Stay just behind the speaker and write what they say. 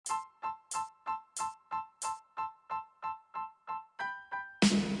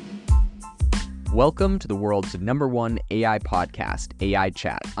Welcome to the world's #1 AI podcast, AI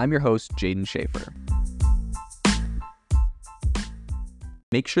Chat. I'm your host, Jaden Schaefer.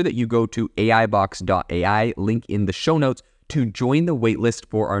 Make sure that you go to aibox.ai, link in the show notes, to join the waitlist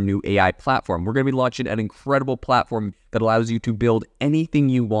for our new AI platform. We're going to be launching an incredible platform that allows you to build anything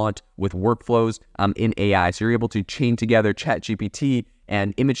you want with workflows in AI. So you're able to chain together ChatGPT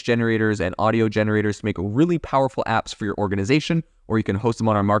and image generators and audio generators to make really powerful apps for your organization, or you can host them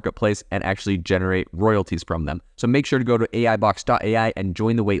on our marketplace and actually generate royalties from them. So make sure to go to aibox.ai and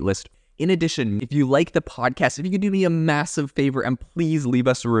join the waitlist. In addition, if you like the podcast, if you could do me a massive favor and please leave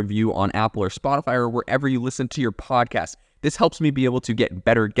us a review on Apple or Spotify or wherever you listen to your podcast. This helps me be able to get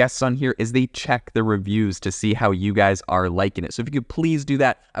better guests on here as they check the reviews to see how you guys are liking it. So if you could please do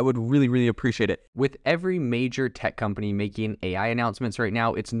that, I would really appreciate it. With every major tech company making AI announcements right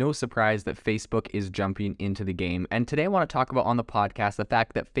now, it's no surprise that Facebook is jumping into the game. And today I want to talk about on the podcast the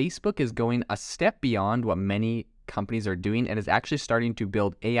fact that Facebook is going a step beyond what many companies are doing and is actually starting to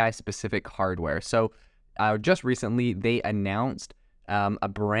build AI-specific hardware. So just recently, they announced a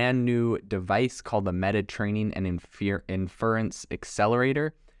brand new device called the Meta Training and Inference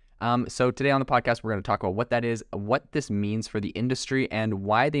Accelerator. So today on the podcast, we're going to talk about what that is, what this means for the industry, and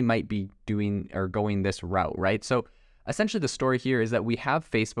why they might be doing or going this route, right? So essentially the story here is that we have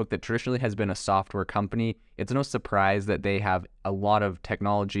Facebook that traditionally has been a software company. It's no surprise that they have a lot of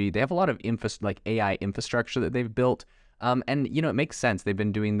technology. They have a lot of AI infrastructure that they've built. And, it makes sense. They've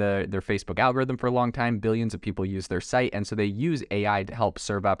been doing their Facebook algorithm for a long time. Billions of people use their site. And so they use AI to help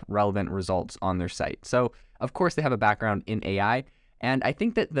serve up relevant results on their site. So, of course, they have a background in AI. And I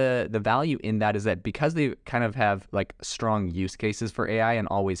think that the value in that is that because they kind of have like strong use cases for AI and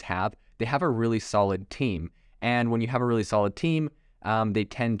always have, they have a really solid team. And when you have a really solid team, they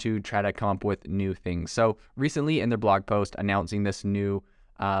tend to try to come up with new things. So recently in their blog post announcing this new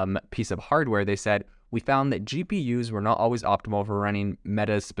piece of hardware, they said, "We found that GPUs were not always optimal for running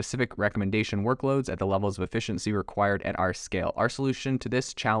Meta's specific recommendation workloads at the levels of efficiency required at our scale. Our solution to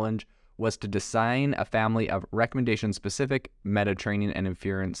this challenge was to design a family of recommendation-specific Meta Training and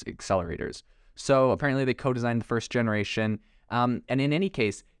Inference accelerators." So apparently they co-designed the first generation. And in any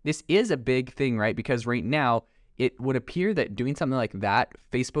case, this is a big thing, right? Because right now, it would appear that doing something like that,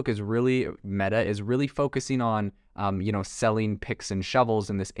 Meta is really focusing on selling picks and shovels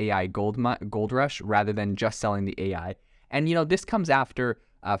in this AI gold rush rather than just selling the AI. And, this comes after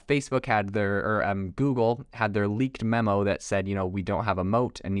Facebook had Google had their leaked memo that said, we don't have a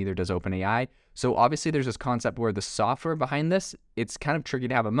moat and neither does OpenAI. So obviously there's this concept where the software behind this, it's kind of tricky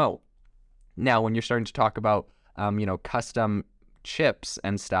to have a moat. Now, when you're starting to talk about, custom chips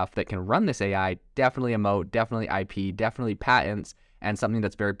and stuff that can run this AI, definitely a moat, definitely IP, definitely patents, and something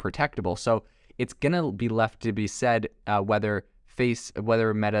that's very protectable. So it's going to be left to be said whether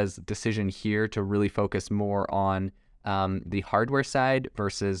Meta's decision here to really focus more on the hardware side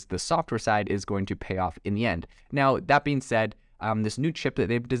versus the software side is going to pay off in the end. Now, that being said, this new chip that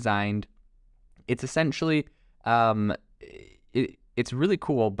they've designed, it's essentially, it's really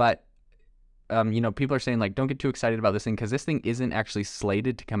cool, but people are saying, don't get too excited about this thing because this thing isn't actually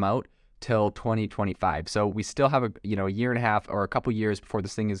slated to come out till 2025. So we still have a year and a half or a couple years before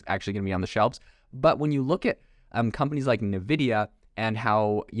this thing is actually going to be on the shelves. But when you look at companies like NVIDIA and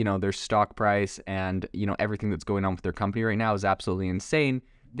how, their stock price and, everything that's going on with their company right now is absolutely insane,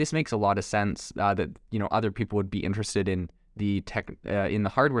 this makes a lot of sense that, other people would be interested in the tech, in the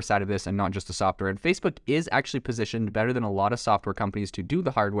hardware side of this and not just the software. And Facebook is actually positioned better than a lot of software companies to do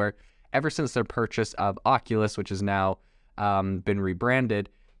the hardware ever since their purchase of Oculus, which has now been rebranded.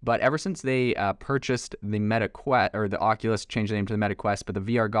 But ever since they purchased the Meta Quest, or the Oculus changed the name to the Meta Quest, but the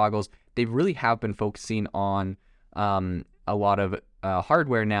VR goggles, they really have been focusing on a lot of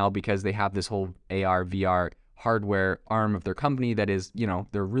hardware now because they have this whole AR, VR hardware arm of their company that is,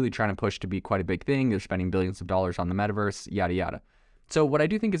 they're really trying to push to be quite a big thing. They're spending billions of dollars on the metaverse, yada, yada. So what I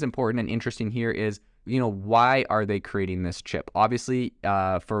do think is important and interesting here is, why are they creating this chip? Obviously,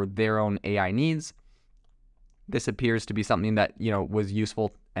 for their own AI needs. This appears to be something that, was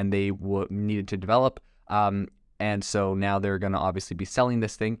useful and they needed to develop. And so now they're going to obviously be selling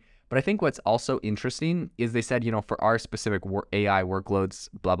this thing. But I think what's also interesting is they said, for our specific AI workloads,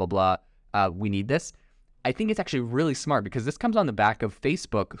 blah, blah, blah, we need this. I think it's actually really smart because this comes on the back of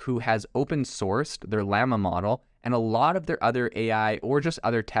Facebook, who has open sourced their Llama model and a lot of their other AI or just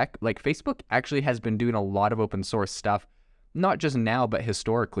other tech. Like Facebook actually has been doing a lot of open source stuff, not just now, but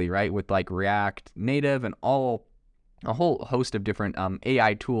historically, right? With like React Native and a whole host of different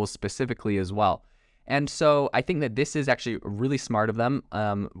AI tools specifically as well. And so I think that this is actually really smart of them,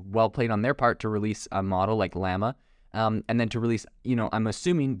 well played on their part to release a model like Llama. and then to release, I'm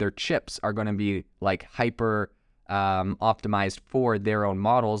assuming their chips are going to be like hyper optimized for their own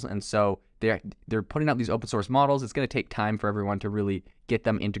models, and so they're putting out these open source models. It's going to take time for everyone to really get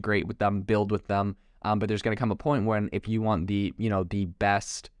them, integrate with them, build with them. But there's going to come a point when if you want the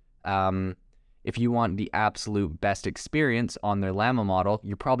best, if you want the absolute best experience on their Llama model,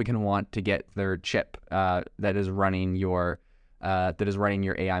 you're probably going to want to get their chip that is running your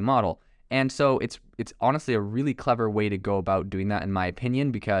AI model. And so it's honestly a really clever way to go about doing that, in my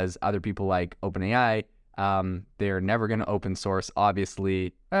opinion, because other people like OpenAI, they're never going to open source,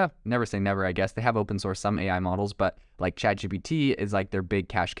 obviously. Never say never, I guess. They have open source some AI models, but like ChatGPT is like their big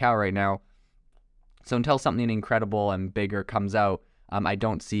cash cow right now. So until something incredible and bigger comes out, I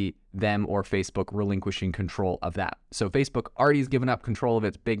don't see them or Facebook relinquishing control of that. So Facebook already has given up control of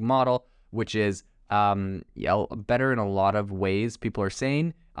its big model, which is better in a lot of ways, people are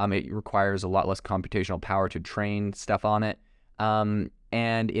saying. It requires a lot less computational power to train stuff on it.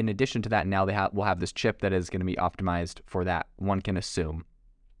 And in addition to that, now we'll have this chip that is going to be optimized for that, one can assume.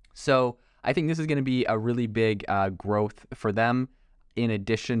 So I think this is going to be a really big growth for them. In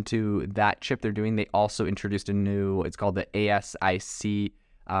addition to that chip they're doing, they also introduced a new, it's called the ASIC,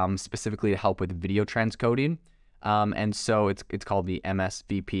 specifically to help with video transcoding. And so it's called the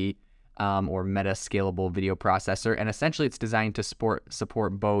MSVP, or Meta Scalable Video Processor. And essentially it's designed to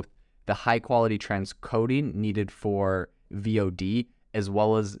support both the high quality transcoding needed for VOD, as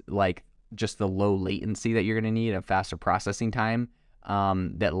well as like just the low latency that you're going to need and faster processing time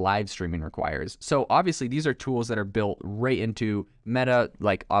that live streaming requires. So obviously these are tools that are built right into Meta.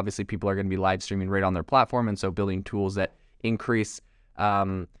 Like obviously people are going to be live streaming right on their platform, and so building tools that increase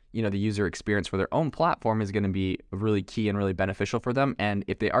the user experience for their own platform is going to be really key and really beneficial for them. And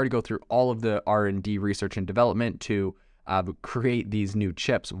if they already go through all of the R&D, research and development to create these new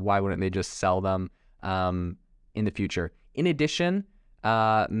chips, why wouldn't they just sell them in the future? In addition,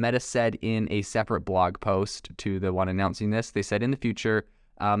 Meta said in a separate blog post to the one announcing this, they said in the future,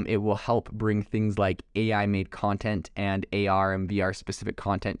 it will help bring things like AI-made content and AR and VR specific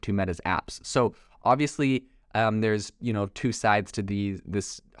content to Meta's apps. So obviously, there's two sides to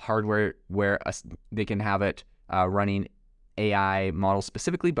this hardware where they can have it running AI models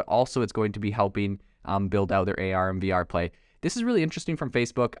specifically, but also it's going to be helping build out their AR and VR play. This is really interesting from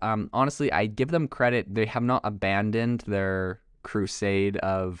Facebook. Honestly, I give them credit. They have not abandoned their crusade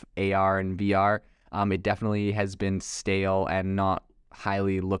of AR and VR. It definitely has been stale and not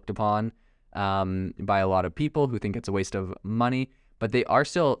highly looked upon by a lot of people who think it's a waste of money, but they are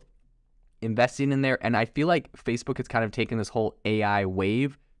still investing in there. And I feel like Facebook has kind of taken this whole AI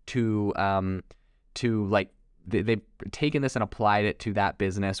wave to like they've taken this and applied it to that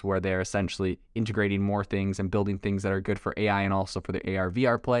business where they're essentially integrating more things and building things that are good for AI and also for the AR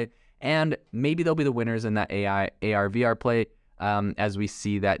VR play. And maybe they'll be the winners in that AI AR VR play, as we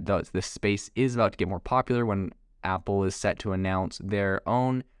see that the space is about to get more popular when Apple is set to announce their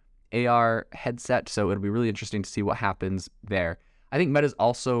own AR headset. So it'll be really interesting to see what happens there. I think Meta's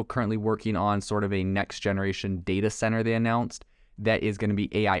also currently working on sort of a next generation data center they announced that is going to be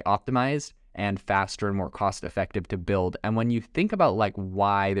AI optimized and faster and more cost effective to build. And when you think about like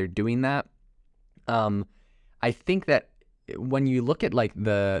why they're doing that, I think that when you look at like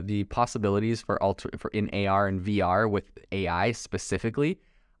the possibilities for in AR and VR with AI specifically,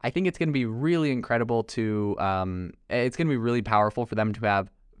 I think it's going to be really incredible to it's going to be really powerful for them to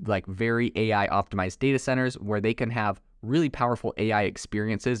have like very AI optimized data centers where they can have really powerful AI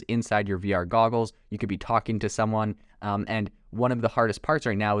experiences inside your VR goggles. You could be talking to someone, and one of the hardest parts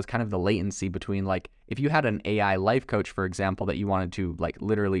right now is kind of the latency between, like, if you had an AI life coach, for example, that you wanted to like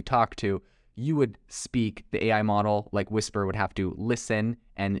literally talk to, you would speak, the AI model, like Whisper, would have to listen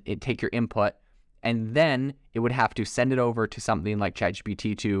and it take your input, and then it would have to send it over to something like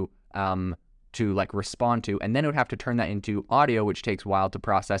ChatGPT to like respond to, and then it would have to turn that into audio, which takes a while to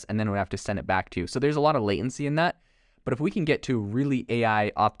process, and then it would have to send it back to you. So there's a lot of latency in that. But if we can get to really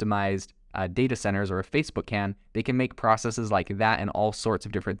AI optimized data centers, or if Facebook can, they can make processes like that and all sorts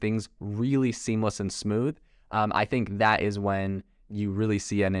of different things really seamless and smooth. I think that is when you really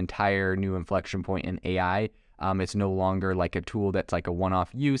see an entire new inflection point in AI. It's no longer like a tool that's like a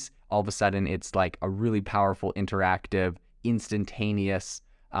one-off use. All of a sudden, it's like a really powerful, interactive, instantaneous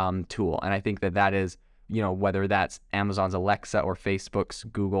tool. And I think that is, whether that's Amazon's Alexa or Facebook's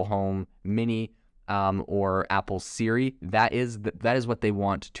Google Home Mini, or Apple's Siri, that is what they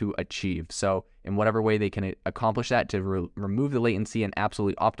want to achieve. So in whatever way they can accomplish that to remove the latency and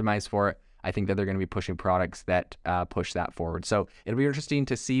absolutely optimize for it, I think that they're going to be pushing products that push that forward. So it'll be interesting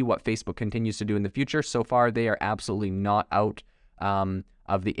to see what Facebook continues to do in the future. So far, they are absolutely not out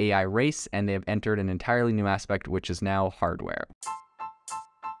of the AI race, and they have entered an entirely new aspect, which is now hardware.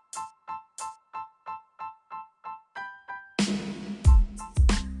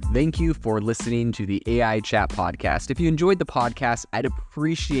 Thank you for listening to the AI Chat Podcast. If you enjoyed the podcast, I'd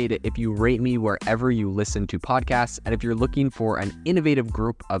appreciate it if you rate me wherever you listen to podcasts. And if you're looking for an innovative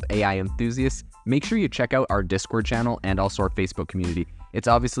group of AI enthusiasts, make sure you check out our Discord channel and also our Facebook community. It's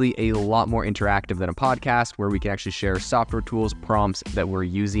obviously a lot more interactive than a podcast, where we can actually share software tools, prompts that we're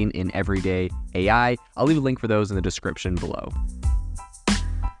using in everyday AI. I'll leave a link for those in the description below.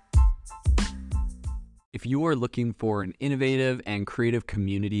 If you are looking for an innovative and creative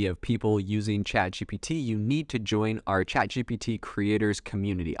community of people using ChatGPT, you need to join our ChatGPT creators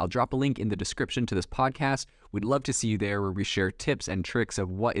community. I'll drop a link in the description to this podcast. We'd love to see you there, where we share tips and tricks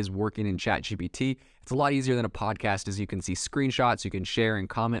of what is working in ChatGPT. It's a lot easier than a podcast, as you can see screenshots, you can share and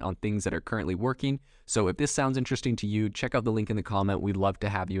comment on things that are currently working. So if this sounds interesting to you, check out the link in the comment. We'd love to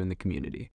have you in the community.